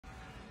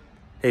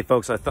Hey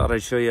folks, I thought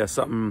I'd show you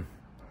something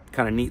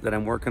kind of neat that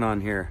I'm working on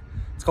here.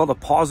 It's called a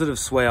positive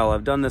swale.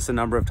 I've done this a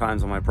number of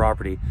times on my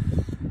property.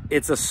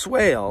 It's a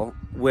swale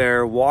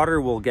where water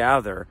will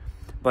gather,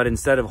 but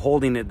instead of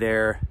holding it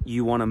there,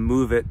 you want to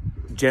move it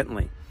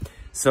gently.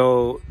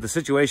 So the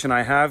situation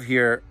I have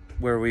here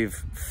where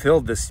we've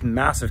filled this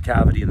massive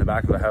cavity in the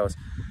back of the house,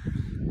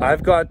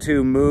 I've got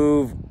to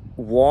move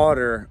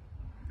water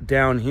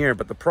down here,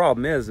 but the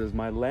problem is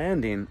my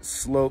landing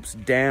slopes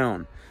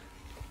down.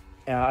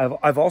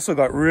 I've also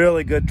got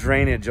really good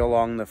drainage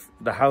along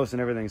the house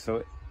and everything.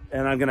 So,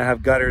 and I'm gonna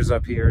have gutters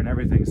up here and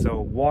everything. So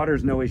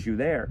water's no issue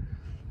there,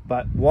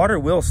 but water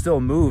will still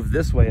move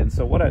this way. And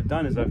so what I've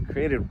done is I've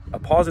created a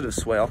positive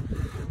swale,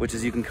 which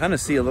is, you can kind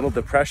of see a little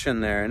depression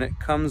there, and it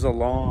comes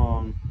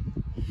along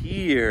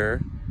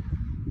here,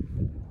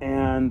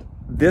 and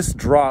this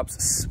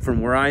drops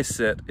from where I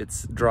sit, it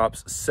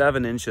drops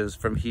 7 inches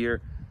from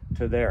here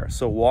to there.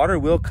 So water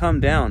will come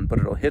down, but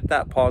it'll hit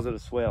that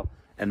positive swale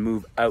and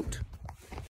move out.